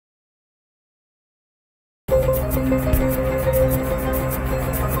Please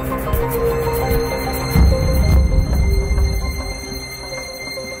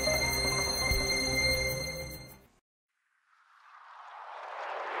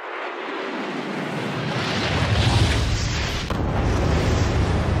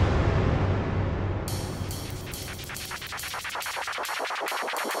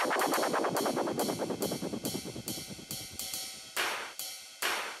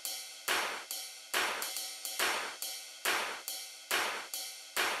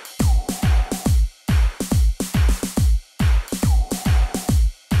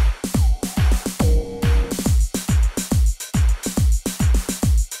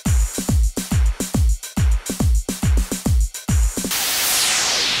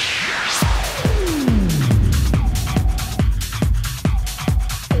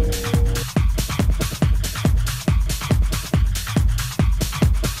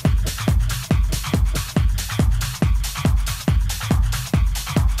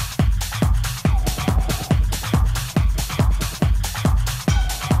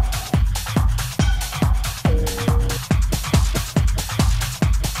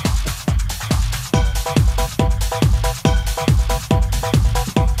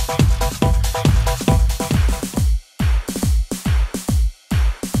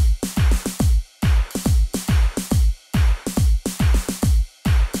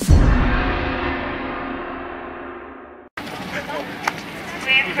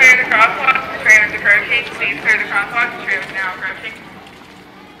clear the crosswalk, the train is approaching. Please clear the crosswalk, the train is now approaching.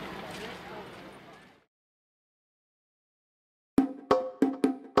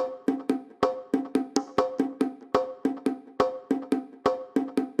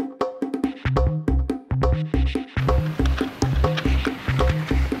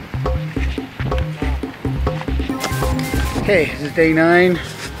 Okay, this is day 9.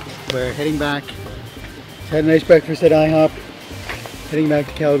 We're heading back. Had a nice breakfast at IHOP. Heading back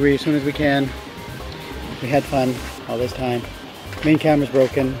to Calgary as soon as we can. We had fun all this time. Main camera's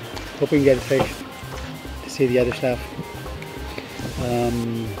broken. Hope we can get it fixed to see the other stuff.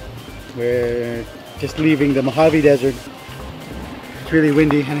 We're just leaving the Mojave Desert. It's really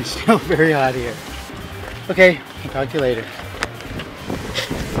windy and it's still very hot here. Okay, I'll talk to you later.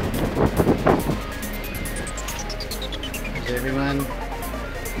 There's everyone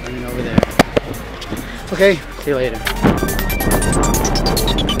running over there. Okay, see you later.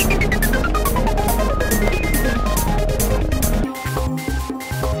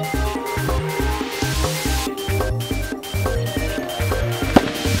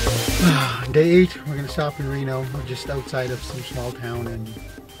 Day 8, we're going to stop in Reno. We're just outside of some small town. And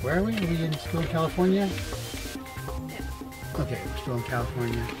where are we? Are we still in California? Okay, we're still in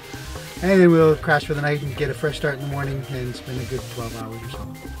California. And then we'll crash for the night and get a fresh start in the morning and spend a good 12 hours or so.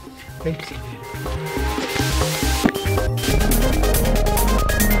 Okay, see you later.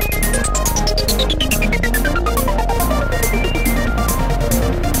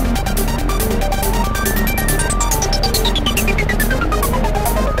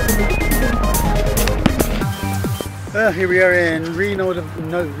 Well, here we are in Reno,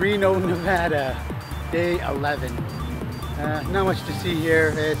 Nevada, day 11. Not much to see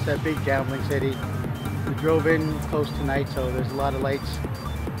here. It's a big gambling city. We drove in close to night, so there's a lot of lights.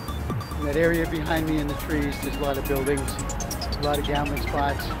 In that area behind me in the trees, there's a lot of buildings, a lot of gambling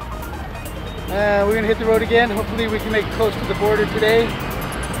spots. We're gonna hit the road again. Hopefully we can make it close to the border today.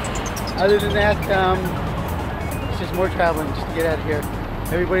 Other than that, it's just more traveling just to get out of here.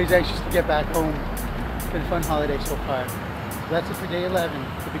 Everybody's anxious to get back home. It's been a fun holiday so far. So that's it for day 11,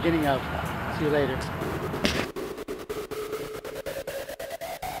 the beginning of. See you later.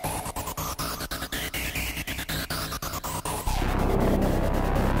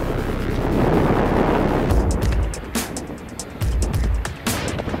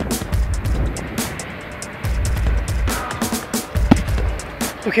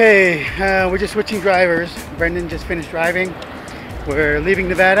 Okay, we're just switching drivers. Brendan just finished driving. We're leaving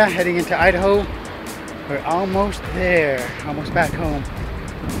Nevada, heading into Idaho. We're almost there, almost back home.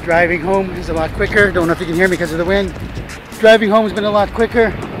 Driving home is a lot quicker. Don't know if you can hear me because of the wind. Driving home has been a lot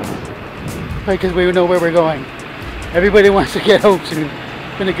quicker because we know where we're going. Everybody wants to get home soon.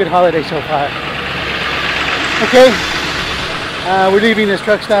 It's been a good holiday so far. Okay, we're leaving this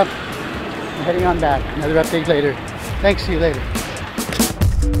truck stop. We're heading on back. Another update later. Thanks, see you later.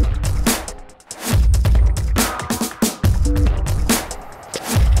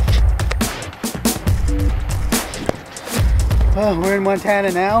 Well, we're in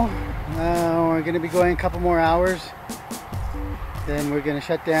Montana now. We're going to be going a couple more hours. Then we're going to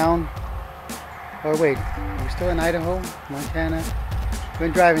shut down. Or wait, we're still in Idaho, Montana. We've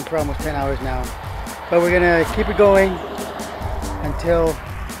been driving for almost 10 hours now. But we're gonna keep it going until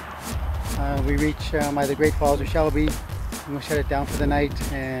we reach either Great Falls or Shelby. And we'll shut it down for the night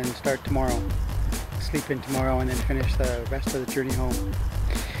and start tomorrow. Sleep in tomorrow and then finish the rest of the journey home.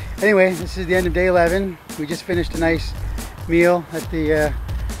 Anyway, this is the end of day 11. We just finished a nice meal at the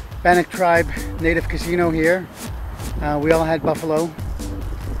Bannock Tribe Native Casino here. We all had buffalo.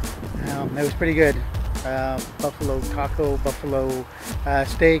 It was pretty good. Buffalo taco, buffalo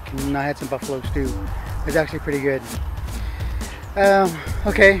steak, and I had some buffalo stew. It was actually pretty good.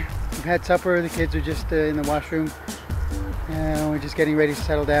 Okay, we've had supper. The kids are just in the washroom. We're just getting ready to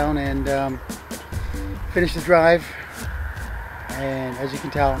settle down and finish the drive. And as you can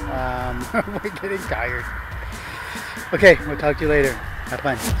tell, we're getting tired. Okay, we'll talk to you later. Have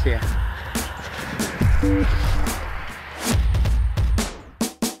fun. See ya.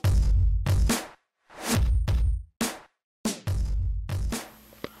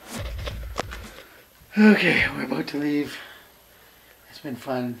 Okay, we're about to leave. It's been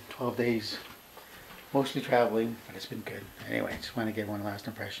fun, 12 days. Mostly traveling, but it's been good. Anyway, just want to get one last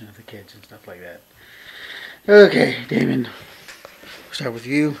impression of the kids and stuff like that. Okay, Damen. We'll start with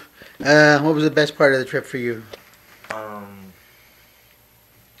you. What was the best part of the trip for you? The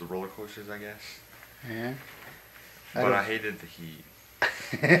roller coasters, I guess. Yeah. But I hated the heat.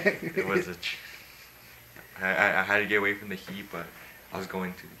 It was I had to get away from the heat, but I was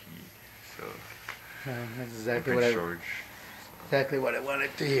going to the heat, so. That's exactly what I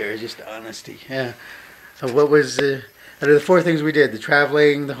wanted to hear. Just honesty. Yeah. So what was out of the 4 things we did? The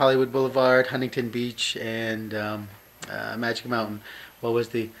traveling, the Hollywood Boulevard, Huntington Beach, and Magic Mountain. What was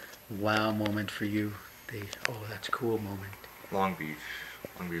the wow moment for you? The oh that's cool moment. Long Beach.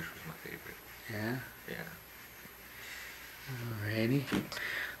 Long Beach was my favorite. Yeah. Yeah. Alrighty.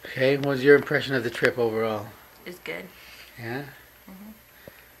 Okay. What was your impression of the trip overall? It's good. Yeah. Mhm.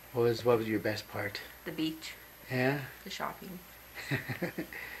 What was your best part? The beach. Yeah. The shopping.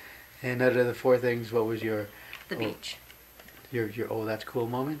 And out of the 4 things, what was your beach? Your oh that's cool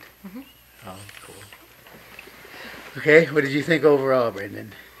moment? Mhm. Oh, cool. Okay, what did you think overall,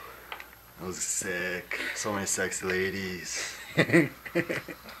 Brendan? It was sick. So many sexy ladies. It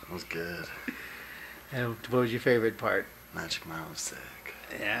was good. And what was your favorite part? Magic Mountain was sick.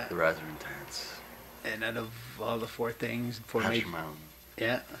 Yeah. The rides were intense. And out of all the 4 things, 4 Magic major, Mountain.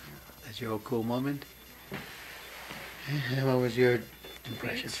 yeah, that's your cool moment. And what was your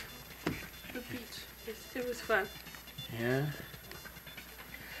impression? The beach. It was fun. Yeah.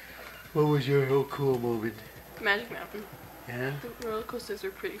 What was your cool moment? Magic Mountain. Yeah. The roller coasters were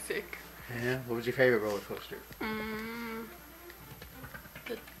pretty sick. Yeah. What was your favorite roller coaster?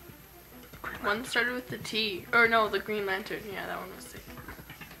 The one started with the T. Or no, the Green Lantern. Yeah, that one was sick.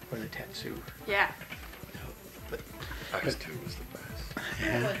 Or the Tetsu? Yeah. X2 was the best.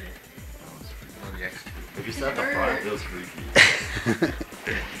 Yeah. Oh, the X2. If you sat at the front, it was freaky.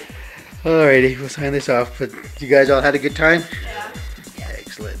 Alrighty, we'll sign this off. But you guys all had a good time? Yeah.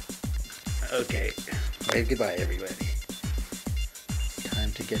 Excellent. Okay. Wave goodbye, everybody.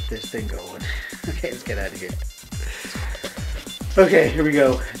 Time to get this thing going. Okay, let's get out of here. Okay, here we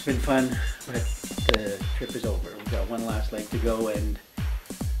go. It's been fun, but the trip is over. We've got one last leg to go, and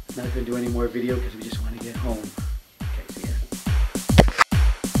I'm not going to do any more video because we just want to get home.